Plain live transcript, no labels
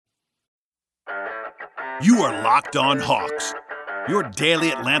You are Locked On Hawks, your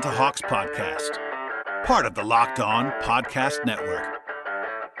daily Atlanta Hawks podcast. Part of the Locked On Podcast Network.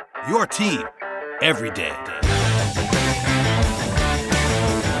 Your team every day.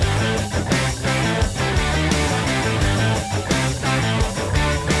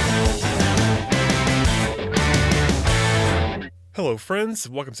 Hello, friends.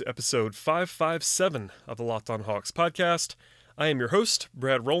 Welcome to episode 557 of the Locked On Hawks podcast. I am your host,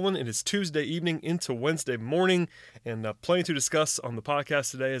 Brad Rowland. It is Tuesday evening into Wednesday morning, and plenty to discuss on the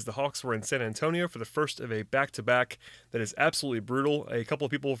podcast today as the Hawks were in San Antonio for the first of a back-to-back that is absolutely brutal. A couple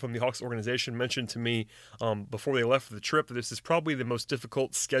of people from the Hawks organization mentioned to me before they left for the trip that this is probably the most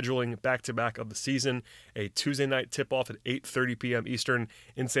difficult scheduling back-to-back of the season. A Tuesday night tip-off at 8:30 p.m. Eastern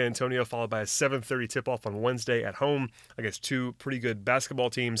in San Antonio, followed by a 7:30 tip-off on Wednesday at home against two pretty good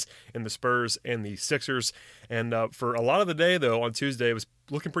basketball teams in the Spurs and the Sixers. And for a lot of the day, though, on Tuesday, it was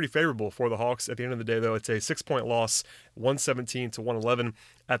looking pretty favorable for the Hawks. At the end of the day, though, it's a 6-point loss, 117-111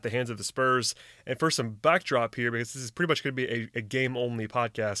 at the hands of the Spurs. And for some backdrop here, because this is pretty much going to be a game-only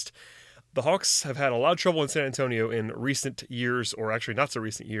podcast, the Hawks have had a lot of trouble in San Antonio in recent years, or actually not so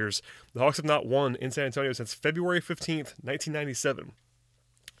recent years. The Hawks have not won in San Antonio since February 15th, 1997.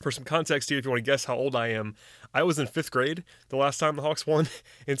 For some context here, if you want to guess how old I am, I was in 5th grade the last time the Hawks won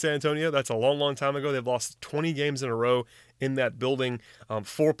in San Antonio. That's a long, long time ago. They've lost 20 games in a row in that building.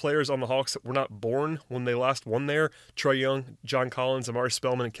 4 players on the Hawks were not born when they last won there. Trae Young, John Collins, Amari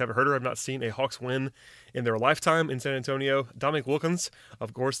Spellman, and Kevin Huerter have not seen a Hawks win in their lifetime in San Antonio. Dominique Wilkins,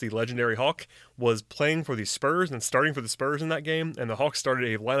 of course, the legendary Hawk, was playing for the Spurs and starting for the Spurs in that game. And the Hawks started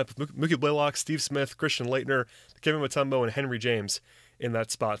a lineup of Mookie Blaylock, Steve Smith, Christian Laettner, Kevin Mutombo, and Henry James in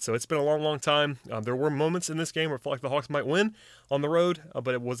that spot. So it's been a long, long time. There were moments in this game where it felt like the Hawks might win on the road,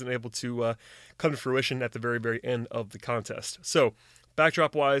 but it wasn't able to come to fruition at the very, very end of the contest. So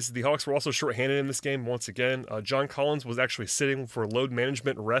backdrop-wise, the Hawks were also shorthanded in this game once again. John Collins was actually sitting for load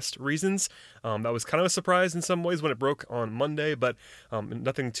management rest reasons. That was kind of a surprise in some ways when it broke on Monday, but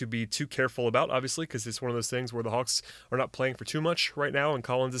nothing to be too careful about, obviously, because it's one of those things where the Hawks are not playing for too much right now, and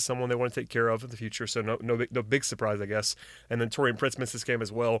Collins is someone they want to take care of in the future, so no big surprise, I guess. And then Taurean Prince missed this game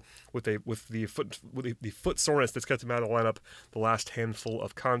as well with the foot soreness that's kept him out of the lineup the last handful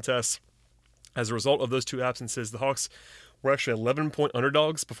of contests. As a result of those two absences, the Hawks were actually 11-point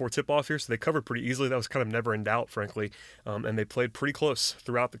underdogs before tip-off here, so they covered pretty easily. That was kind of never in doubt, frankly, and they played pretty close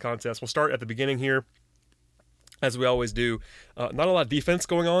throughout the contest. We'll start at the beginning here, as we always do. Not a lot of defense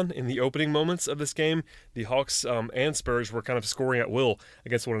going on in the opening moments of this game. The Hawks and Spurs were kind of scoring at will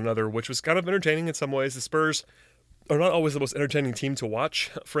against one another, which was kind of entertaining in some ways. The Spurs are not always the most entertaining team to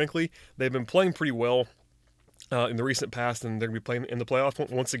watch, frankly. They've been playing pretty well in the recent past, and they're going to be playing in the playoffs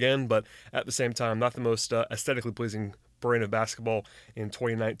once again, but at the same time, not the most aesthetically pleasing brand of basketball in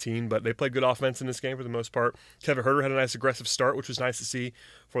 2019, but they played good offense in this game for the most part. Kevin Huerter had a nice aggressive start, which was nice to see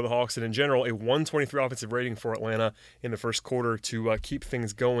for the Hawks, and in general, a 123 offensive rating for Atlanta in the first quarter to keep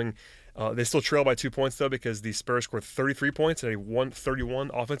things going. They still trail by 2 points, though, because the Spurs scored 33 points and a 131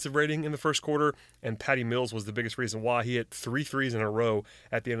 offensive rating in the first quarter, and Patty Mills was the biggest reason why. He hit 3 threes in a row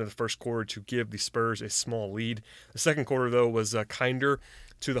at the end of the first quarter to give the Spurs a small lead. The second quarter, though, was kinder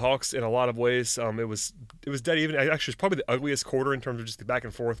to the Hawks in a lot of ways. It was dead even. Actually, it's probably the ugliest quarter in terms of just the back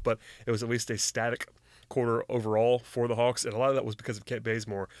and forth, but it was at least a static quarter overall for the Hawks, and a lot of that was because of Kent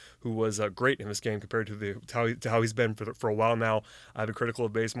Bazemore, who was great in this game compared to how he's been for a while now. I've been critical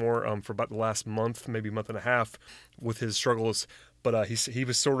of Bazemore for about the last month, maybe month and a half, with his struggles, but he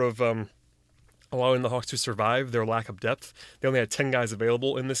was sort of allowing the Hawks to survive their lack of depth. They only had 10 guys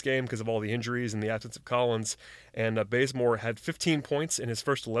available in this game because of all the injuries and the absence of Collins, and Bazemore had 15 points in his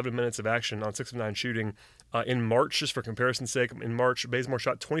first 11 minutes of action on 6 of 9 shooting. In March, just for comparison's sake, in March, Bazemore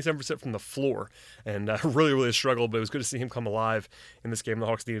shot 27% from the floor and really, really struggled, but it was good to see him come alive in this game. The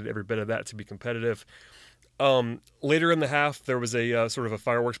Hawks needed every bit of that to be competitive. Later in the half, there was a sort of a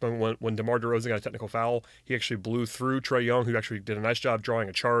fireworks moment when DeMar DeRozan got a technical foul. He actually blew through Trae Young, who actually did a nice job drawing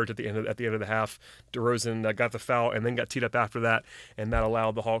a charge at the end of the half. DeRozan got the foul and then got teed up after that, and that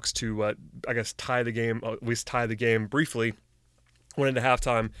allowed the Hawks to, tie the game, at least tie the game briefly. Went into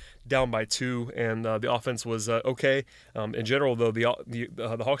halftime down by 2, and the offense was okay. In general, though,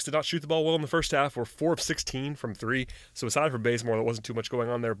 the Hawks did not shoot the ball well in the first half. Were 4 of 16 from 3. So aside from Bazemore, there wasn't too much going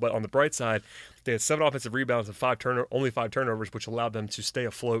on there. But on the bright side, they had 7 offensive rebounds and only 5 turnovers, which allowed them to stay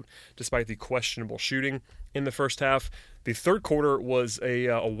afloat despite the questionable shooting in the first half. The third quarter was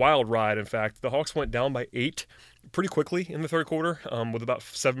a wild ride, in fact. The Hawks went down by 8 pretty quickly in the third quarter, with about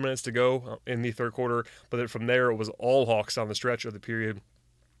 7 minutes to go in the third quarter. But then from there, it was all Hawks on the stretch of the period.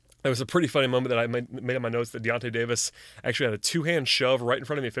 It was a pretty funny moment that I made in my notes that Deontay Davis actually had a two-hand shove right in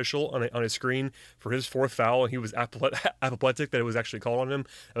front of the official on his screen for his fourth foul, and he was apoplectic that it was actually called on him.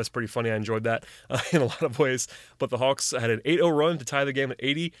 That was pretty funny. I enjoyed that in a lot of ways. But the Hawks had an 8-0 run to tie the game at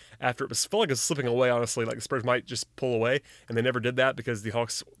 80 after it felt like it was slipping away, honestly. Like the Spurs might just pull away, and they never did that because the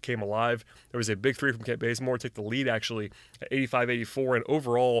Hawks came alive. There was a big three from Kent Bazemore to take the lead, actually, at 85-84, and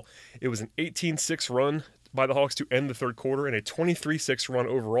overall, it was an 18-6 run by the Hawks to end the third quarter and a 23-6 run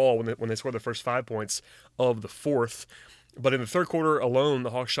overall when they scored the first 5 points of the fourth. But in the third quarter alone,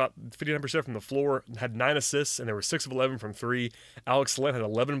 the Hawks shot 59% from the floor, had 9 assists, and there were 6 of 11 from 3. Alex Len had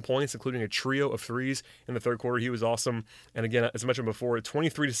 11 points, including a trio of threes in the third quarter. He was awesome. And again, as I mentioned before, a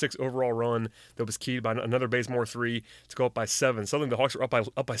 23-6 overall run that was keyed by another Bazemore 3 to go up by 7. Suddenly the Hawks were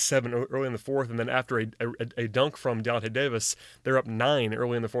up by 7 early in the fourth, and then after a dunk from Deontay Davis, they're up 9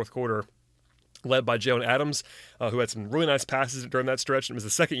 early in the fourth quarter, led by Jalen Adams, who had some really nice passes during that stretch. It was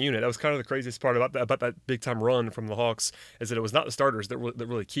the second unit. That was kind of the craziest part about that big-time run from the Hawks, is that it was not the starters that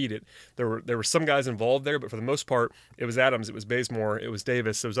really keyed it. There were some guys involved there, but for the most part, it was Adams, it was Bazemore, it was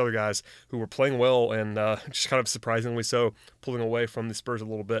Davis, those other guys who were playing well and just kind of surprisingly so, pulling away from the Spurs a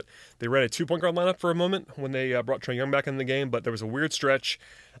little bit. They ran a two-point guard lineup for a moment when they brought Trae Young back in the game, but there was a weird stretch,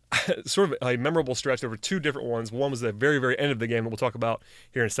 sort of a memorable stretch over two different ones. One was the very, very end of the game that we'll talk about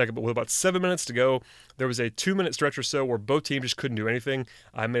here in a second, but with about 7 minutes to go, there was a 2-minute stretch or so where both teams just couldn't do anything.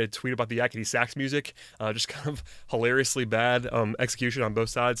 I made a tweet about the Yakety Sax music, just kind of hilariously bad execution on both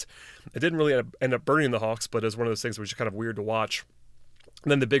sides. It didn't really end up burning the Hawks, but it was one of those things that was just kind of weird to watch. And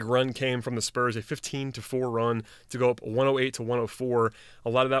then the big run came from the Spurs, a 15-4 run to go up 108-104. A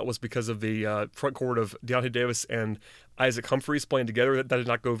lot of that was because of the front court of Deontay Davis and Isaac Humphries playing together. That did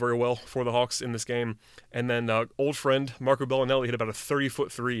not go very well for the Hawks in this game. And then old friend Marco Bellinelli hit about a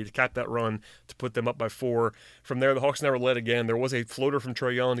 30-foot three to cap that run to put them up by 4. From there, the Hawks never led again. There was a floater from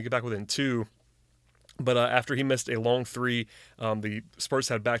Trae Young to get back within 2. But after he missed a long 3, the Spurs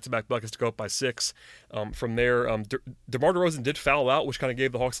had back-to-back buckets to go up by 6. From there, DeMar DeRozan did foul out, which kind of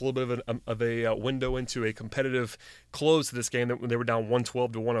gave the Hawks a little bit of a window into a competitive close to this game when they were down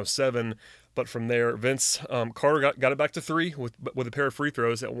 112-107. But from there, Vince Carter got it back to 3 with a pair of free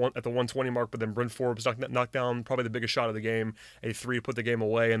throws at the 120 mark. But then Bryn Forbes knocked down probably the biggest shot of the game, a 3 to put the game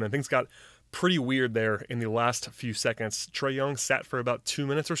away. And then things got pretty weird there in the last few seconds. Trae Young sat for about 2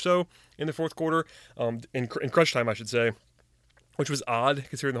 minutes or so in the fourth quarter, in crunch time, I should say, which was odd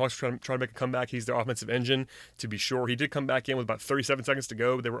considering the Hawks were trying to make a comeback. He's their offensive engine, to be sure. He did come back in with about 37 seconds to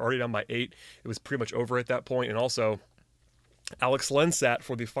go, but they were already down by 8. It was pretty much over at that point. And also, Alex Len sat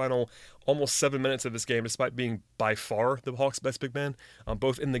for the final almost 7 minutes of this game, despite being by far the Hawks' best big man,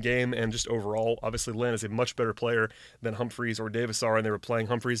 both in the game and just overall. Obviously, Len is a much better player than Humphries or Davis are, and they were playing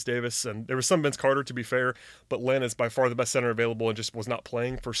Humphries, Davis, and there was some Vince Carter, to be fair, but Len is by far the best center available and just was not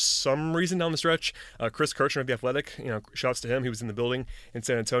playing for some reason down the stretch. Chris Kirchner of The Athletic, shouts to him, he was in the building in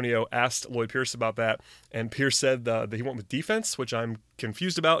San Antonio, asked Lloyd Pierce about that, and Pierce said that he went with defense, which I'm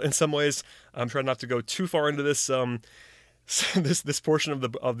confused about in some ways. I'm trying not to go too far into this this portion of the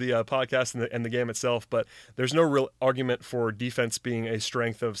podcast and the game itself, but there's no real argument for defense being a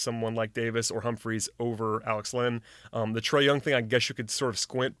strength of someone like Davis or Humphries over Alex Len. The Trae Young thing, I guess you could sort of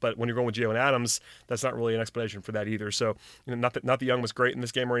squint, but when you're going with Jalen Adams, that's not really an explanation for that either. So, not that Young was great in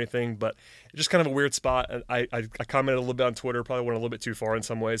this game or anything, but just kind of a weird spot. I commented a little bit on Twitter, probably went a little bit too far in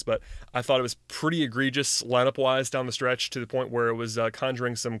some ways, but I thought it was pretty egregious lineup-wise down the stretch to the point where it was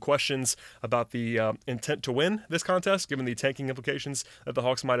conjuring some questions about the intent to win this contest, given the tanking implications that the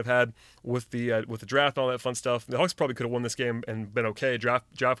Hawks might have had with the draft and all that fun stuff. The Hawks probably could have won this game and been okay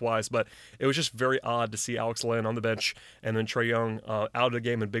draft-wise, but it was just very odd to see Alex Len on the bench and then Trae Young out of the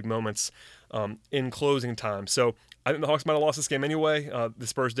game in big moments in closing time. So I think the Hawks might have lost this game anyway. The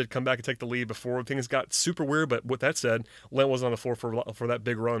Spurs did come back and take the lead before things got super weird, but with that said, Len wasn't on the floor for that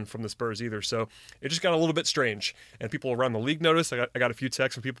big run from the Spurs either. So it just got a little bit strange, and people around the league noticed. I got a few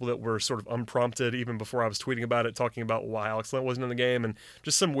texts from people that were sort of unprompted even before I was tweeting about it, talking about why Alex Len wasn't in the game and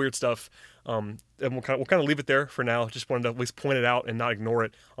just some weird stuff. And we'll kind of leave it there for now. Just wanted to at least point it out and not ignore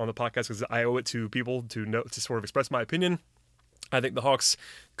it on the podcast because I owe it to people to sort of express my opinion. I think the Hawks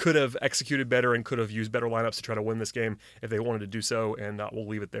could have executed better and could have used better lineups to try to win this game if they wanted to do so, and we'll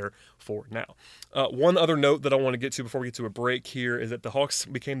leave it there for now. One other note that I want to get to before we get to a break here is that the Hawks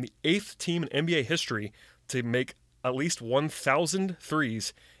became the 8th team in NBA history to make at least 1,000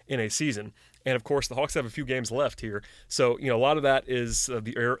 threes in a season. And, of course, the Hawks have a few games left here. So, a lot of that is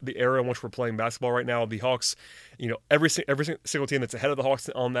the era in which we're playing basketball right now. The Hawks, every single team that's ahead of the Hawks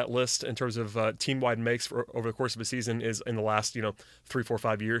on that list in terms of team-wide makes over the course of a season is in the last, 3, 4,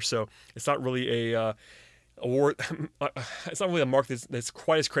 5 years. So it's not really award. It's not really a mark that's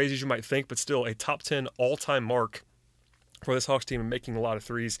quite as crazy as you might think, but still a top 10 all-time mark for this Hawks team and making a lot of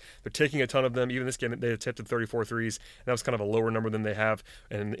threes. They're taking a ton of them. Even this game, they attempted 34 threes, and that was kind of a lower number than they have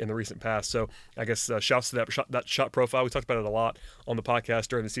in the recent past. So I guess shouts to that shot profile. We talked about it a lot on the podcast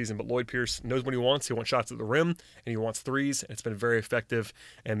during the season, but Lloyd Pierce knows what he wants. He wants shots at the rim, and he wants threes. And it's been very effective,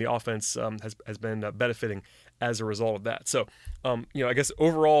 and the offense has been benefiting as a result of that. So, I guess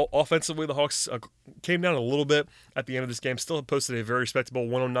overall, offensively, the Hawks came down a little bit at the end of this game. Still posted a very respectable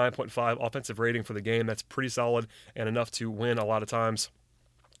 109.5 offensive rating for the game. That's pretty solid and enough to win a lot of times.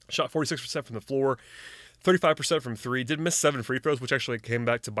 Shot 46% from the floor, 35% from three. Did miss 7 free throws, which actually came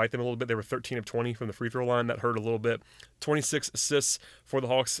back to bite them a little bit. They were 13 of 20 from the free throw line. That hurt a little bit. 26 assists for the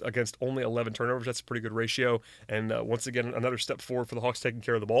Hawks against only 11 turnovers. That's a pretty good ratio. And once again, another step forward for the Hawks taking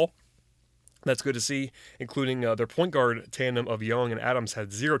care of the ball. That's good to see, including their point guard tandem of Young and Adams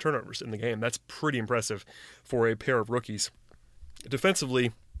had 0 turnovers in the game. That's pretty impressive for a pair of rookies.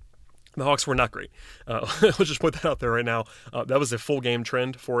 Defensively, the Hawks were not great. Let's just put that out there right now. That was a full game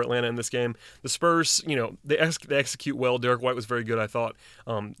trend for Atlanta in this game. The Spurs, they execute well. Derek White was very good, I thought.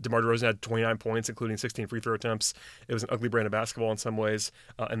 DeMar DeRozan had 29 points, including 16 free throw attempts. It was an ugly brand of basketball in some ways.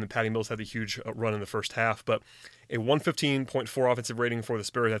 And then Patty Mills had the huge run in the first half. But a 115.4 offensive rating for the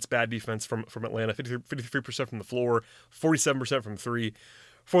Spurs. That's bad defense from Atlanta. 53% from the floor, 47% from three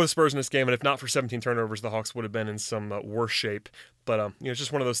for the Spurs in this game. And if not for 17 turnovers, the Hawks would have been in some worse shape. But it's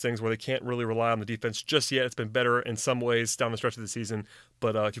just one of those things where they can't really rely on the defense just yet. It's been better in some ways down the stretch of the season.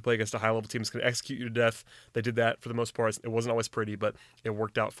 But if you play against a high-level team that's going to execute you to death, they did that for the most part. It wasn't always pretty, but it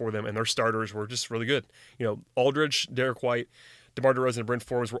worked out for them. And their starters were just really good. Aldridge, Derek White, DeMar DeRozan and Bryn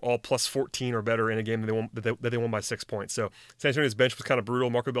Forbes were all plus 14 or better in a game that they won by 6 points. So San Antonio's bench was kind of brutal.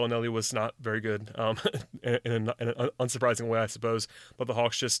 Marco Bellinelli was not very good in an unsurprising way, I suppose. But the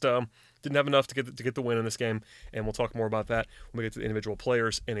Hawks just didn't have enough to get the win in this game, and we'll talk more about that when we get to the individual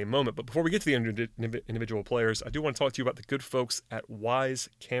players in a moment. But before we get to the individual players, I do want to talk to you about the good folks at Wyze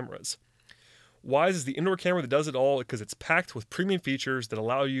Cameras. Wyze is the indoor camera that does it all because it's packed with premium features that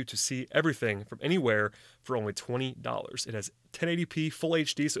allow you to see everything from anywhere for only $20. It has 1080p full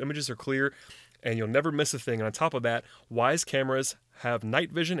HD, so images are clear, and you'll never miss a thing. And on top of that, Wyze cameras have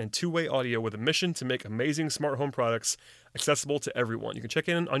night vision and two-way audio with a mission to make amazing smart home products accessible to everyone. You can check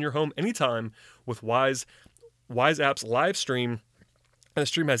in on your home anytime with Wyze app's live stream. And the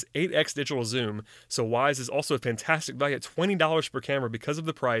stream has 8x digital zoom, so Wyze is also a fantastic value at $20 per camera because of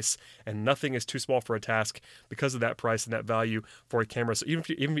the price, and nothing is too small for a task because of that price and that value for a camera. So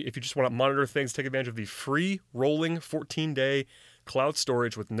even if you just want to monitor things, take advantage of the free rolling 14-day cloud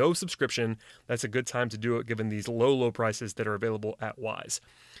storage with no subscription, that's a good time to do it given these low prices that are available at Wyze.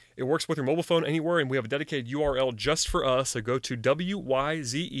 It works with your mobile phone anywhere, and we have a dedicated URL just for us, so go to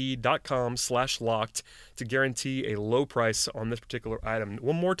wyze.com/locked to guarantee a low price on this particular item.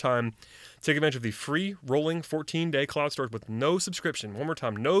 One more time, take advantage of the free rolling 14-day cloud storage with no subscription. One more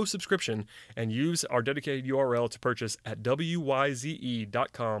time, no subscription, and use our dedicated URL to purchase at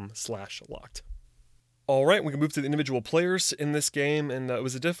wyze.com/locked. All right, we can move to the individual players in this game, and it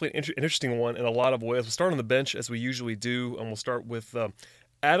was definitely an interesting one in a lot of ways. We'll start on the bench as we usually do, and we'll start with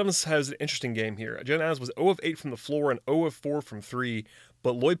Adams has an interesting game here. Jalen Adams was 0 of 8 from the floor and 0 of 4 from 3,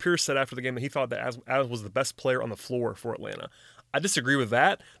 but Lloyd Pierce said after the game that he thought that Adams was the best player on the floor for Atlanta. I disagree with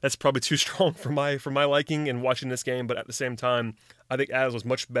that. That's probably too strong for my liking in watching this game, but at the same time, I think Adams was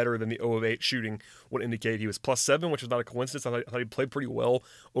much better than the 0 of 8 shooting would indicate. He was +7, which was not a coincidence. I thought he played pretty well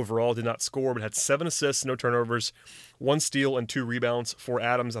overall. Did not score, but had 7 assists, no turnovers, 1 steal, and 2 rebounds for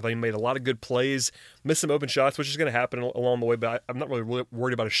Adams. I thought he made a lot of good plays, missed some open shots, which is going to happen along the way, but I'm not really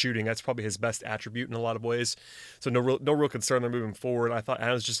worried about his shooting. That's probably his best attribute in a lot of ways. So no real concern there moving forward. I thought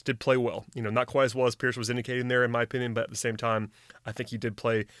Adams just did play well. Not quite as well as Pierce was indicating there, in my opinion, but at the same time, I think he did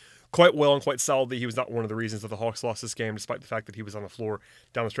play quite well and quite solidly. He was not one of the reasons that the Hawks lost this game, despite the fact that he was on the floor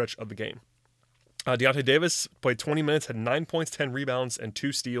down the stretch of the game. Deontay Davis played 20 minutes, had 9 points, 10 rebounds, and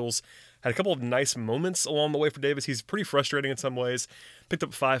 2 steals. Had a couple of nice moments along the way for Davis. He's pretty frustrating in some ways. Picked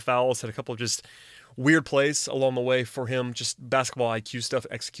up 5 fouls, had a couple of just weird plays along the way for him, just basketball IQ stuff,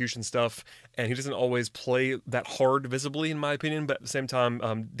 execution stuff, and he doesn't always play that hard visibly, in my opinion, but at the same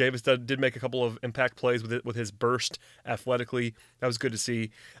time, Davis did make a couple of impact plays with his burst athletically. That was good to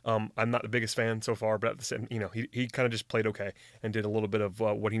see. I'm not the biggest fan so far, but at the same, he kind of just played okay and did a little bit of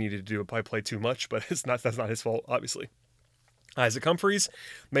what he needed to do. Probably played too much, but that's not his fault, obviously. Isaac Humphries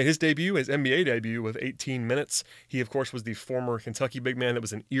made his NBA debut with 18 minutes. He, of course, was the former Kentucky big man that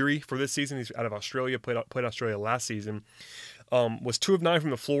was in Erie for this season. He's out of Australia, played Australia last season. Was 2 of 9 from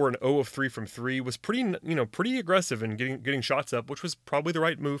the floor and 0 of 3 from 3. Was pretty aggressive in getting shots up, which was probably the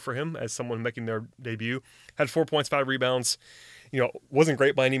right move for him as someone making their debut. Had 4 points, 5 rebounds. Wasn't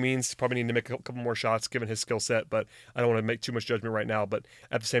great by any means. Probably need to make a couple more shots given his skill set, but I don't want to make too much judgment right now. But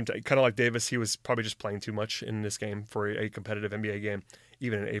at the same time, kind of like Davis, he was probably just playing too much in this game for a competitive NBA game,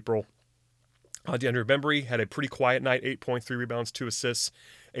 even in April. DeAndre Bembry had a pretty quiet night, 8 points, 3 rebounds, 2 assists,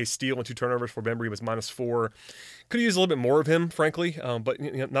 a steal and 2 turnovers for Bembry. Was -4. Could have used a little bit more of him, frankly, but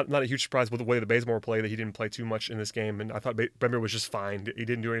not a huge surprise with the way the Bazemore played that he didn't play too much in this game, and I thought Bembry was just fine. He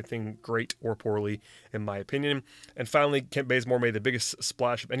didn't do anything great or poorly, in my opinion. And finally, Kent Bazemore made the biggest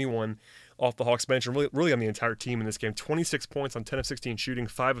splash of anyone off the Hawks bench and really on the entire team in this game. 26 points on 10 of 16 shooting,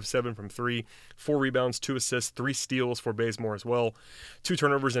 5 of 7 from 3, 4 rebounds, 2 assists, 3 steals for Bazemore as well, 2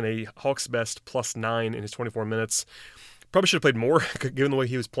 turnovers and a Hawks best +9 in his 24 minutes. Probably should have played more given the way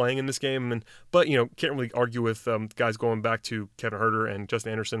he was playing in this game, but can't really argue with guys going back to Kevin Huerter and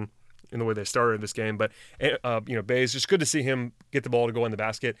Justin Anderson in the way they started this game. But Baze, just good to see him get the ball to go in the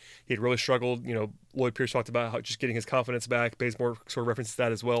basket. He had really struggled. Lloyd Pierce talked about how just getting his confidence back. Bazemore sort of references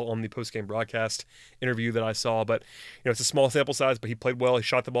that as well on the post-game broadcast interview that I saw. But it's a small sample size, but he played well. He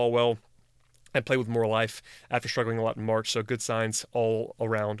shot the ball well and played with more life after struggling a lot in March. So good signs all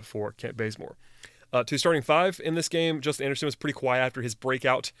around for Kent Bazemore. To starting 5 in this game, Justin Anderson was pretty quiet after his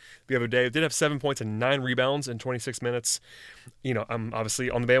breakout the other day. Did have 7 points and 9 rebounds in 26 minutes. I'm obviously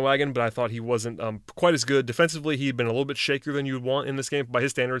on the bandwagon, but I thought he wasn't quite as good. Defensively, he'd been a little bit shakier than you'd want in this game. By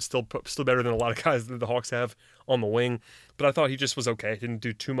his standards, still better than a lot of guys that the Hawks have on the wing. But I thought he just was okay. Didn't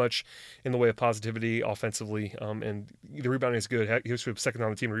do too much in the way of positivity offensively. And the rebounding is good. He was second on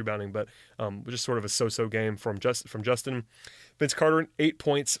the team in rebounding, but just sort of a so-so game from Justin. Vince Carter, 8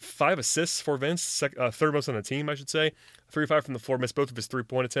 points, 5 assists for Vince, third most on the team, I should say. 3 of 5 from the floor, missed both of his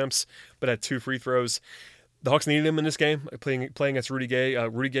 3-point attempts, but had 2 free throws. The Hawks needed him in this game, playing against Rudy Gay.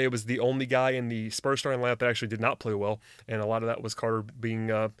 Rudy Gay was the only guy in the Spurs starting lineup that actually did not play well, and a lot of that was Carter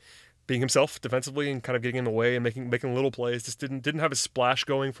being himself defensively and kind of getting in the way and making little plays. Just didn't have a splash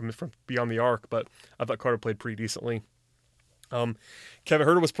going from beyond the arc, but I thought Carter played pretty decently. Kevin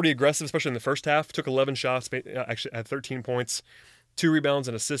Huerter was pretty aggressive, especially in the first half. Took 11 shots, actually had 13 points, 2 rebounds,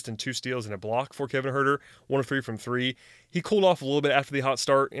 an assist, and 2 steals and a block for Kevin Huerter. 1 of 3 from 3. He cooled off a little bit after the hot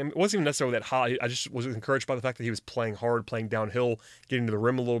start, and it wasn't even necessarily that hot. I just was encouraged by the fact that he was playing hard, playing downhill, getting to the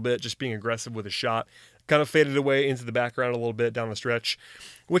rim a little bit, just being aggressive with his shot. Kind of faded away into the background a little bit down the stretch,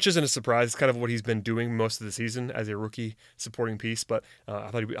 which isn't a surprise. It's kind of what he's been doing most of the season as a rookie supporting piece. But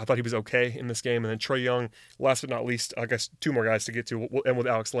I thought he was okay in this game. And then Trae Young, last but not least, I guess 2 more guys to get to. We'll end with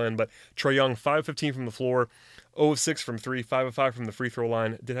Alex Len, but Trae Young, 5 of 15 from the floor, 0 of 6 from 3, 5 of 5 from the free throw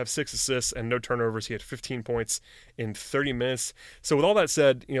line. Did have 6 assists and no turnovers. He had 15 points in 30 minutes. So with all that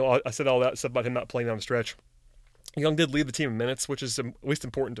said, I said all that stuff about him not playing down the stretch. Young did lead the team in minutes, which is at least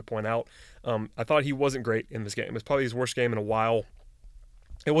important to point out. I thought he wasn't great in this game. It was probably his worst game in a while.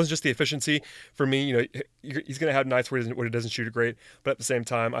 It wasn't just the efficiency for me. He's going to have nights where he doesn't shoot it great, but at the same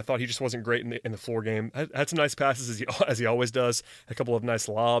time, I thought he just wasn't great in the floor game. Had some nice passes as he always does, a couple of nice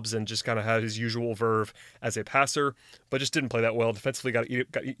lobs, and just kind of had his usual verve as a passer, but just didn't play that well. Defensively, got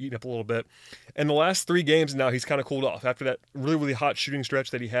eaten up a little bit. And the last 3 games now, he's kind of cooled off after that really, really hot shooting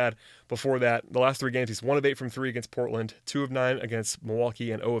stretch that he had before that. The last 3 games, he's 1 of 8 from 3 against Portland, 2 of 9 against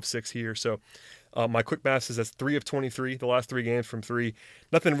Milwaukee, and 0 of 6 here. So. My quick math says that's 3 of 23, the last 3 games from 3.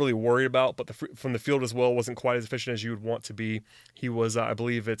 Nothing really worried about, but from the field as well wasn't quite as efficient as you would want to be. He was, I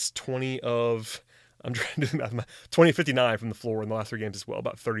believe it's 20 of 59 from the floor in the last 3 games as well,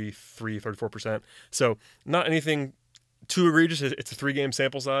 about 34%. So not anything too egregious. It's a 3-game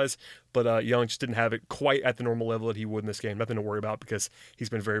sample size, but Young just didn't have it quite at the normal level that he would in this game. Nothing to worry about because he's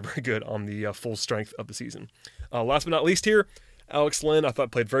been very, very good on the full strength of the season. Last but not least here, Alex Len, I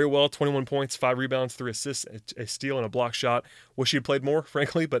thought played very well. 21 points, 5 rebounds, 3 assists, a steal, and a block shot. Wish he had played more,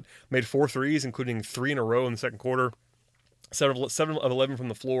 frankly, but made 4 threes, including 3 in a row in the second quarter. 7 of 11 from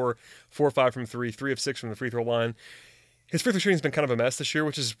the floor, 4 of 5 from 3, 3 of 6 from the free throw line. His free throw shooting has been kind of a mess this year,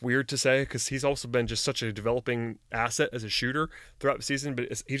 which is weird to say because he's also been just such a developing asset as a shooter throughout the season, but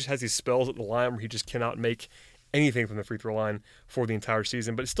he just has these spells at the line where he just cannot make anything from the free throw line for the entire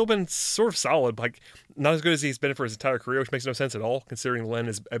season, but it's still been sort of solid, like not as good as he's been for his entire career, which makes no sense at all considering Len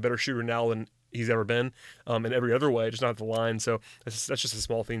is a better shooter now than he's ever been in every other way, just not at the line. So that's just a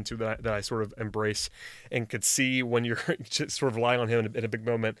small thing too that I sort of embrace and could see when you're just sort of relying on him in a big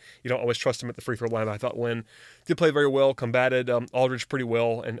moment. You don't always trust him at the free throw line, but I thought Len did play very well, combated Aldridge pretty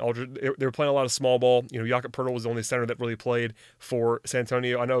well, and Aldridge, they were playing a lot of small ball. Jakob Poeltl was the only center that really played for San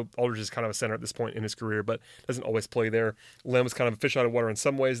Antonio. I know Aldridge is kind of a center at this point in his career, but doesn't always play there. Len was kind of a fish out of water in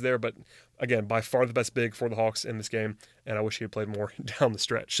some ways there, but again, by far the best big for the Hawks in this game, and I wish he had played more down the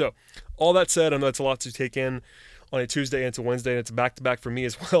stretch. So, all that said, I know it's a lot to take in on a Tuesday into Wednesday, and it's back-to-back for me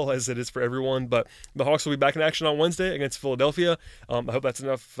as well as it is for everyone. But the Hawks will be back in action on Wednesday against Philadelphia. I hope that's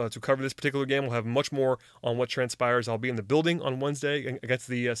enough to cover this particular game. We'll have much more on what transpires. I'll be in the building on Wednesday against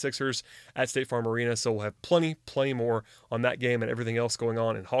the Sixers at State Farm Arena, so we'll have plenty more on that game and everything else going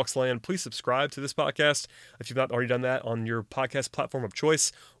on in Hawksland. Please subscribe to this podcast if you've not already done that on your podcast platform of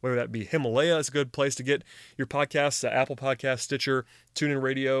choice, whether that be Himalaya is a good place to get your podcasts, Apple Podcasts, Stitcher, TuneIn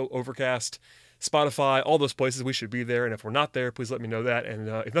Radio, Overcast, Spotify, all those places. We should be there, and if we're not there, please let me know that. And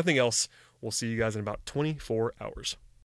if nothing else, we'll see you guys in about 24 hours.